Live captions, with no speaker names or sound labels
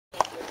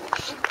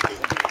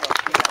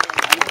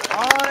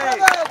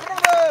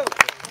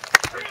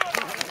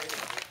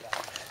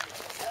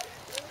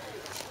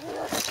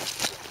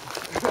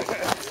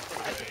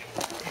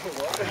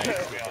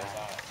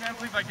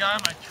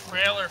on my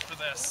trailer for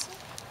this.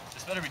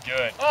 This better be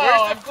good.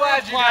 Oh, I'm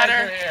glad you guys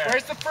are here.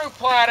 Where's the fruit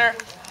platter?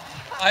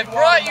 I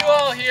brought you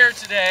all here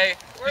today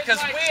because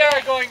we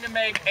are going to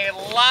make a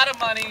lot of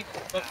money,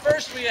 but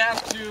first we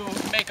have to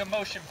make a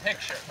motion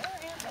picture.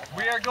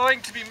 We are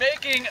going to be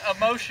making a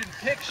motion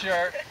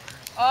picture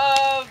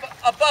of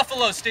a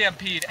buffalo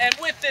stampede, and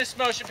with this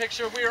motion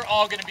picture we are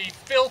all going to be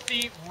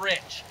filthy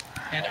rich,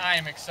 and I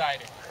am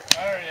excited.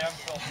 I already am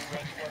filthy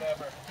rich,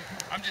 whatever.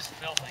 I'm just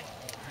filthy.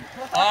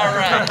 All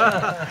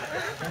right.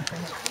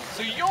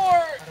 So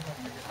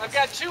I've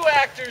got 2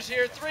 actors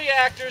here, 3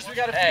 actors. We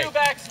got a few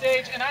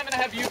backstage, and I'm going to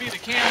have you be the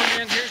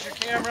cameraman. Here's your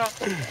camera.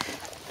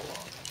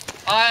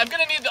 I'm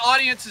going to need the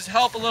audience's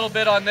help a little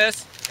bit on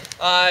this.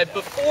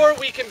 Before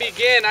we can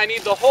begin, I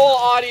need the whole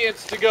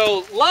audience to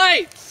go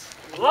lights,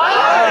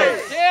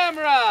 lights,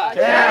 camera,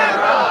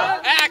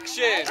 camera,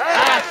 action,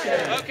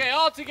 action. Okay,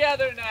 all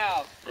together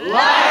now.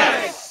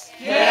 Lights,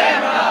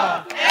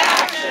 camera,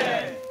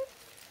 action.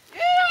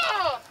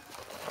 Yeah!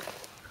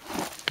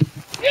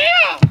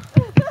 Yeah!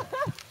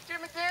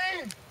 Jimmy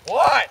Dean!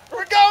 What?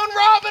 We're going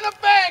robbing a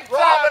bank!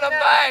 Robbing a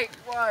bank?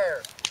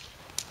 Where?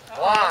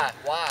 Why?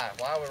 Why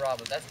are we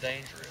robbing? That's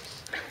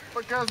dangerous.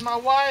 Because my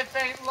wife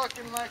ain't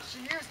looking like she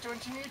used to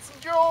and she needs some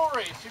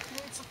jewelry. She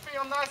needs to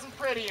feel nice and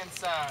pretty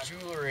inside.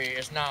 Jewelry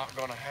is not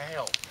gonna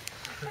help.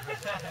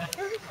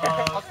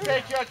 I'll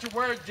take you at your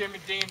word, Jimmy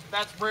Dean, but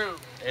that's rude.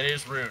 It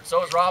is rude.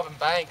 So is robbing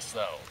banks,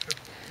 though.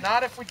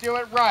 Not if we do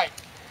it right.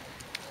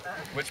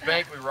 Which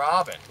bank we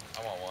robbing?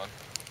 I want one.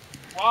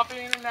 Whoppy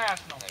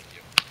International. Thank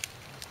you.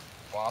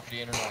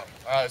 Whoppity International.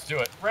 All right, let's do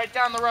it. Right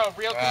down the road,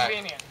 real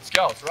convenient. Let's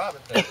go. Let's rob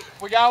it then.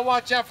 We gotta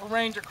watch out for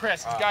Ranger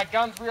Chris. He's got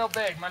guns real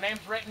big. My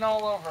name's written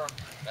all over him.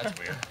 That's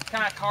weird.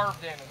 Kind of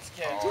carved in and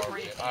skin. All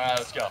right,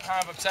 let's go.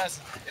 Kind of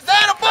obsessive. Is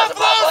that a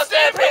buffalo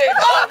stampede?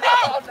 Oh no!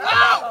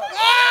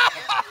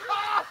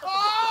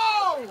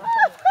 Oh!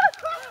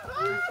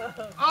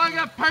 I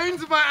got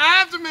pains in my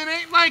abdomen.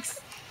 Ain't like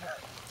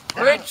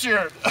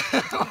Richard.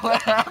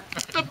 What happened?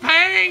 the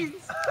pains.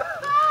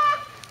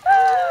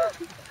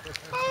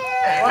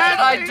 What did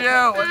I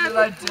do? What did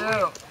I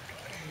do?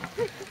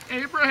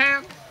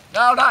 Abraham.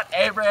 No, not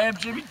Abraham.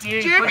 Jimmy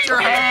D. Jimmy Put your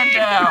D. hand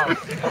down.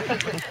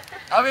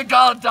 I'm gonna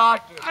call a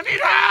doctor. I need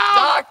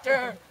help.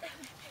 Doctor.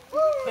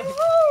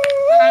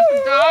 That's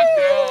the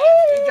doctor.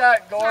 He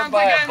got gored Sounds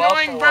by like a an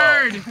annoying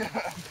buffalo. bird.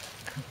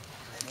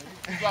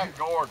 He got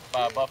gored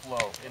by a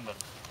buffalo in the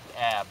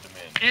abdomen.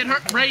 It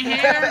hurt right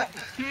here,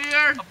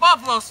 here, A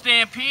buffalo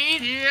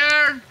stampede?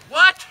 here.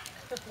 What?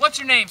 What's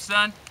your name,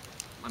 son?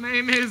 My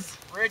name is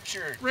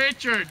Richard.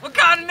 Richard. What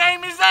kind of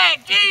name is that?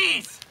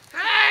 Jeez!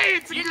 Hey,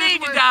 it's a You good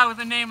need one. to die with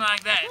a name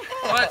like that.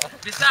 But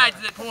besides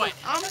the point,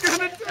 I'm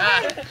gonna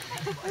die.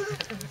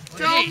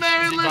 Tell Jeez,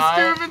 Mary is he Liz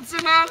dying?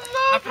 Stevenson I love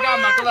I forgot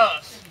my her.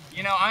 gloves.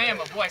 You know, I am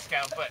a Boy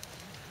Scout, but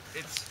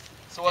it's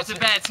a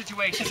bad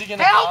situation. Is he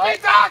gonna Help die? me,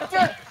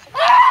 doctor!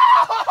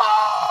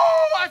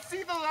 Oh, I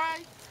see the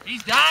light.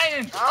 He's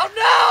dying. Oh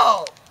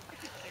no!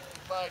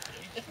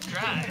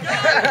 Try.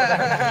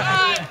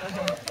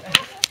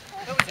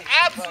 That was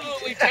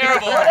absolutely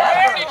terrible.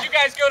 Where did you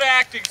guys go to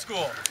acting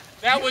school?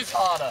 That was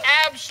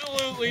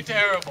absolutely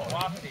terrible.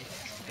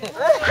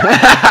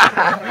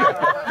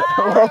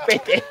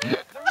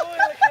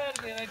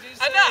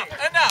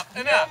 Enough.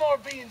 No more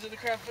beans in the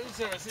craft food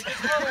service. It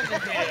gets cold in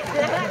here.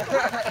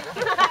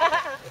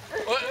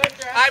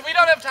 We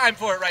don't have time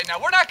for it right now.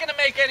 We're not going to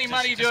make any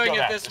money doing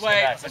it this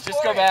way. Let's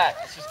just go back.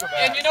 Let's just go back.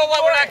 And you know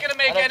what? We're not going to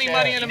make any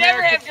money in You never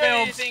American have good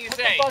films. anything to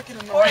say.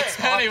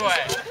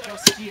 Anyway.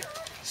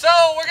 So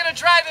we're going to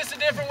try this a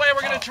different way.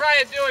 We're going to try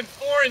it doing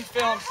foreign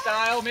film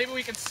style. Maybe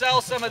we can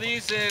sell some of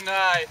these in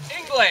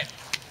England.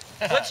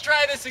 Let's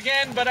try this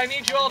again, but I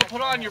need you all to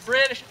put on your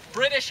British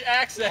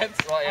accents.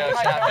 Right, yeah,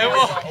 And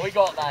we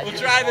got that. we'll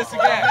try this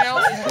again.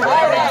 Okay.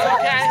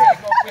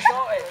 We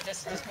got it.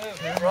 Just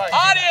move. Right.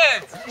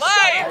 Audience,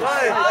 lights,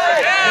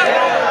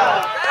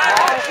 camera,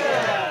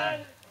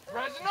 action.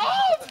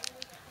 Reginald!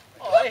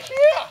 Oh, Look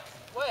here!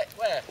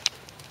 Where?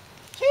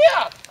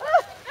 Here!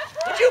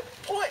 Would you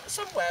point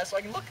somewhere so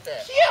I can look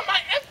there? Here, my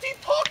empty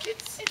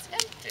pockets! It's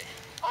empty.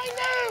 I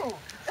know!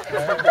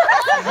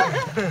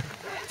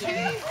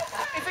 Tea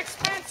is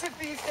expensive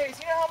these days.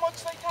 You know how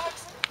much they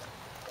tax them?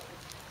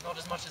 Not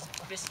as much as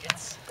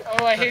biscuits.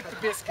 Oh, I hate the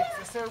biscuits.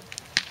 They're so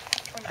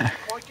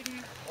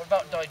corkety. What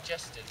about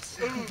digestives?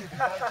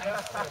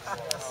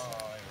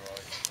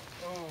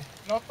 Ooh,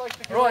 not like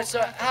the good Right, old so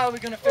days. how are we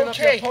going to fill up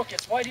Okay. your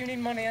pockets? Why do you need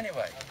money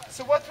anyway?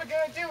 So what we're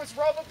gonna do is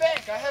rob a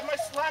bank. I have my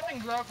slapping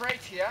glove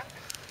right here.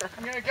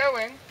 I'm gonna go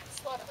in,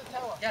 slap the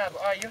teller. Yeah,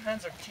 but your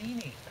hands are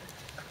teeny.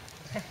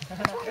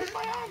 Where's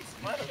my arms?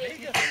 Mine are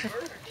bigger.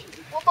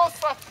 We'll both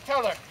slap the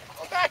teller.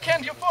 I'll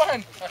backhand your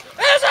forehand.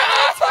 There's a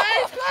half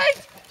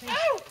plate!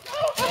 Ow!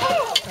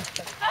 Ow!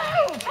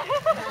 Ow!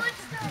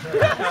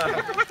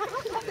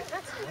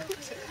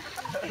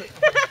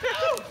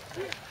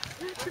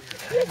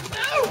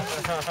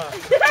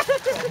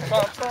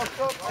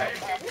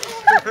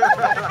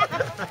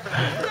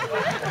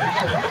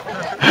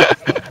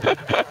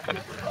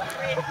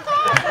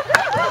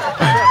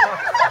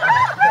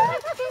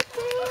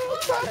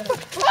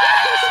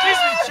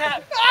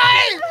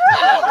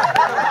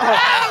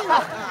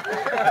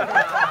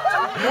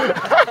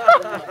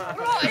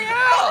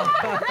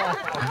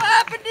 What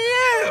happened to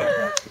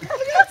you?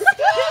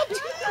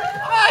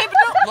 Why, but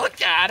don't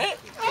look at it.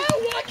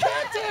 Oh, why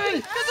can't I?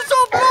 Because it's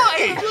all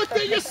bloody. I looked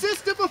at your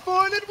sister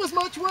before and it was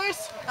much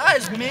worse. That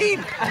is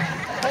mean.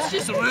 That's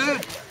just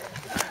rude.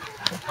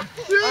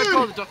 I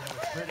call the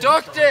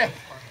doctor.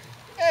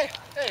 Hey,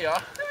 there you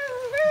are.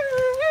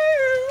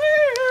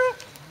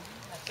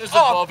 There's a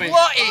Oh, Bobby.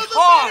 bloody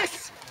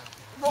horse!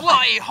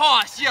 Bloody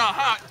horse, you're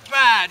hurt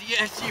bad.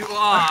 Yes, you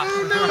are.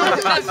 Oh no,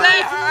 Does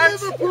that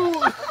hurt? Liverpool.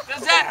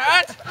 Does that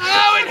hurt?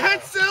 Oh, it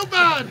hurts so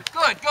bad.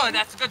 Good, good.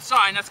 That's a good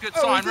sign. That's a good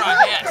sign.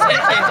 Right, yes.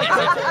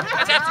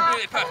 That's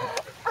absolutely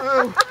perfect.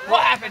 Oh.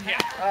 What happened here?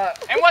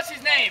 And what's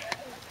his name?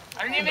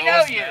 I don't even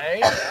know you.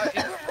 He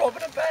was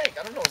robbing a bank.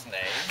 I don't know his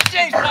name.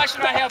 James, why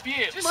should I help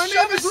you? My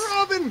name is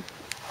Robin.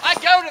 I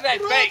go to that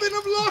bank. Robin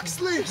of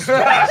Locksley. He's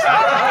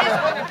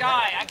gonna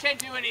die. I can't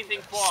do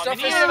anything for him. And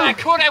even if I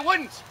could, I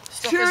wouldn't.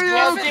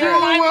 Cheerio, Stealing cruel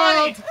my money.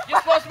 world. You're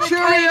supposed to be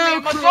Cheerio, paying me.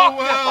 I'm a cruel doctor.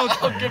 world.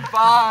 Oh,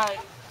 goodbye,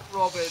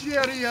 Robin.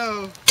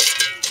 Cheerio.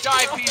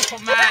 Die, peaceful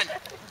man.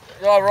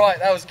 Oh, right.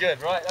 That was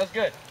good. Right. That was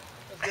good.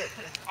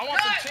 I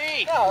want some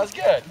tea. No, that was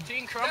good. Tea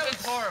and That crumpets.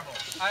 was horrible.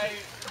 I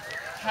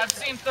have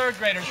seen third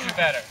graders do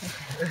better.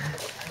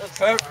 That's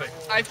perfect.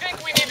 I think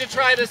we need to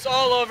try this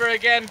all over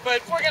again,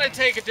 but we're going to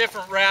take a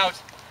different route.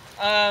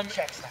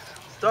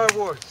 Star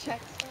Wars.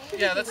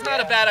 Yeah, that's not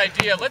a bad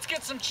idea. Let's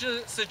get some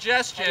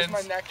suggestions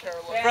My neck hair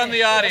look? from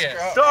the audience.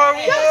 Star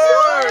Wars.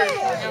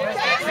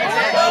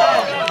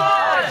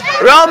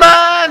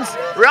 Romans!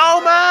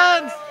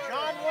 Romans!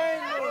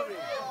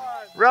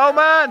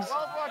 Romans!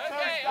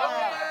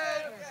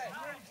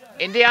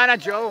 Indiana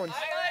Jones.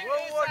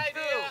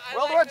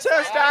 World War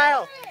II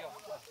style.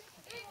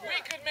 We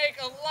could make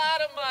a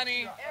lot of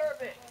money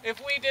if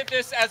we did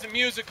this as a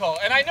musical.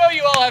 And I know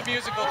you all have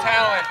musical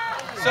talent,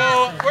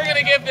 so we're going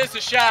to give this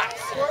a shot.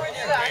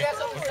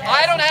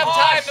 I don't have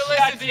time to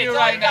listen to you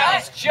right now.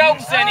 It's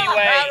jokes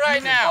anyway. Not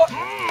right now.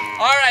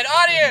 All right,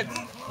 audience.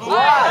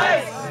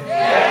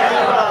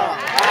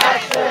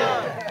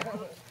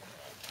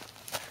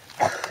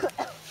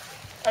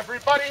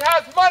 Everybody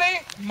has money.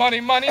 Money,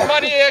 money,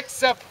 money,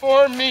 except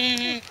for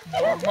me.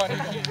 No money.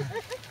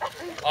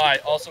 I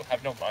also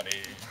have no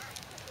money.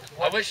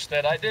 I wish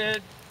that I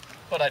did,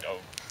 but I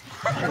don't.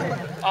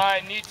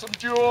 I need some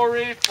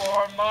jewelry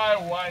for my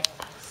wife.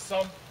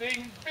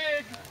 Something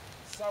big,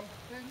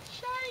 something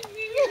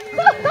shiny.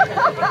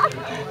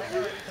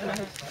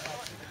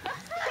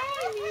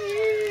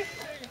 Shiny.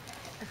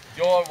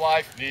 Your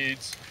wife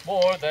needs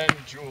more than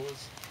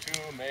jewels to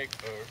make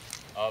her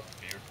a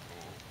beard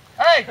fool.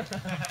 Hey!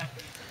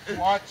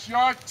 Watch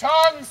your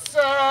tongue,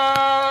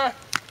 sir!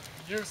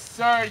 You,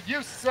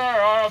 sir,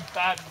 are a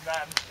bad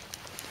man.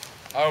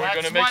 Are we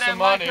gonna make some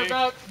money? That's what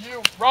I like about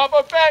you. Rob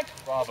a bank.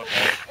 Rob a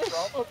bank.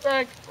 Rob a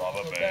bank. Rob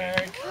a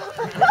bank.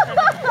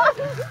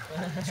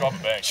 Let's rob a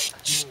bank.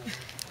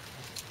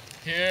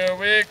 Here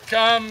we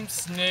come,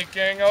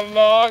 sneaking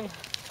along.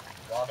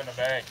 Robbing a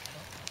bank.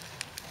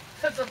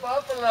 It's a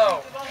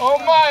buffalo. Oh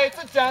my,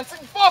 it's a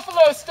dancing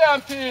buffalo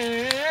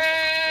stampede!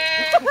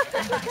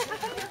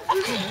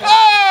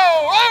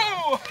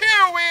 Oh,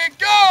 here we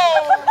go!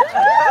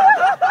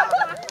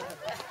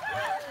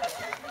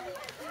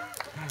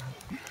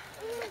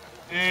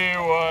 He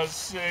was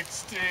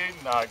 16,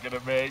 not gonna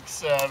make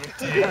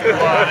 17.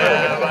 What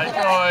am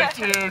I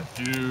going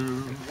to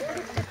do?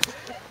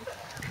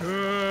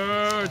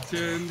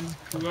 Curtains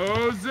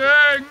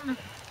closing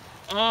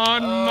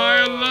on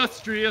my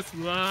illustrious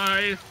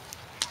life.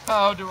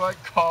 How do I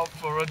call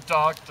for a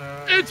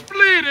doctor? It's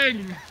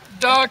bleeding!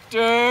 Doctor!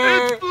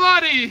 It's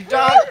bloody!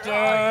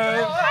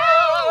 Doctor!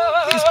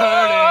 He's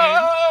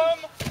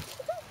hurting!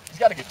 He's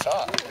got a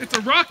guitar. It's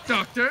a rock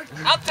doctor!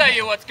 I'll tell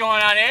you what's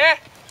going on here.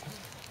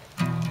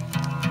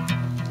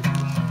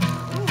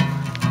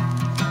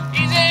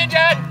 He's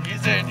injured.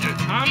 He's injured.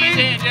 He's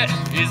injured.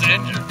 He's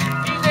injured.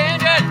 He's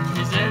injured.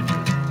 He's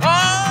injured. Oh,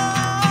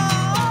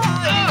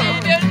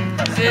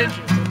 he's injured.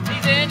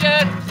 He's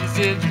injured. He's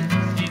injured.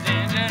 He's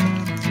injured.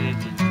 He's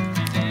injured.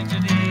 He's injured.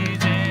 He's injured.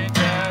 He's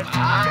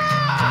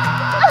injured.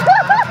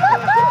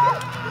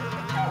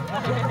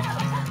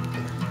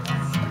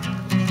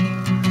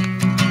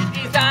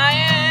 He's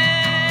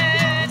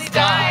dying. He's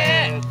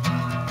dying.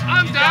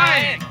 I'm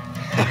dying!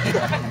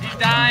 He's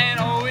dying.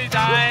 Oh, he's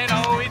dying.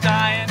 Oh, he's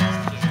dying.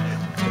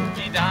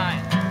 He's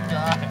dying.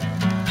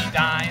 He's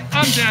dying.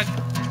 I'm dead!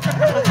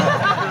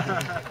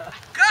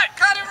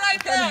 Cut it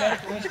right there.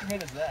 What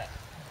instrument is that?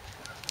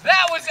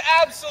 That was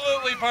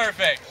absolutely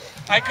perfect.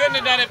 I couldn't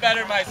have done it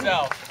better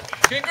myself.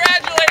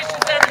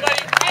 Congratulations,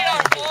 everybody. We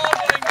are all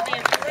going to be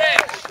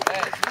rich.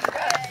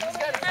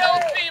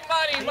 Filthy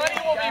money. Money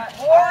will be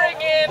pouring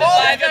in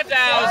by the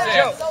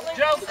thousands.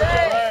 Joe,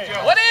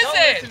 What is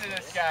it? listen to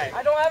this guy.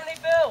 I don't have any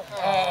bills.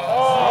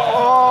 Oh.